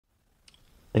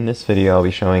In this video, I'll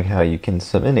be showing how you can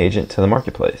submit an agent to the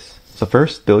marketplace. So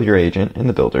first, build your agent in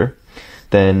the builder.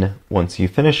 Then once you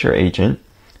finish your agent,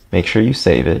 make sure you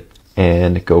save it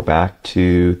and go back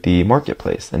to the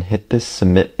marketplace and hit this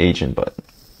submit agent button.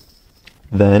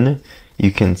 Then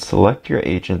you can select your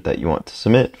agent that you want to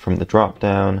submit from the drop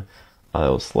down.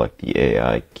 I'll select the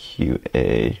AI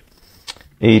QA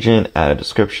agent, add a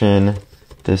description.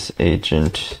 This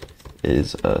agent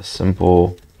is a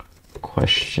simple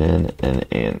question and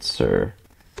answer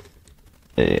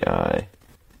AI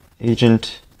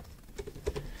agent.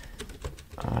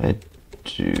 I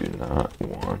do not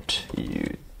want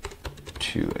you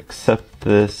to accept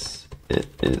this. It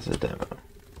is a demo.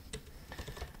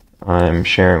 I'm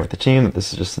sharing with the team that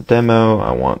this is just a demo.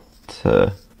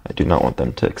 I do not want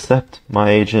them to accept my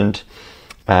agent.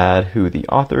 Add who the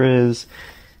author is.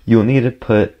 You'll need to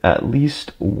put at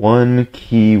least one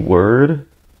keyword.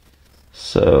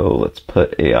 So let's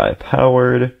put AI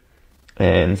powered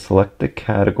and select the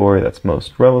category that's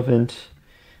most relevant.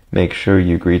 Make sure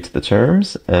you agree to the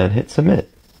terms and hit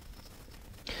submit.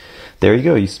 There you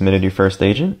go. You submitted your first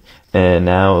agent, and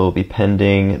now it will be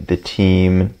pending the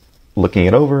team looking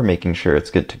it over, making sure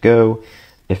it's good to go.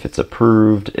 If it's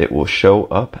approved, it will show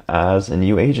up as a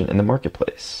new agent in the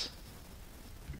marketplace.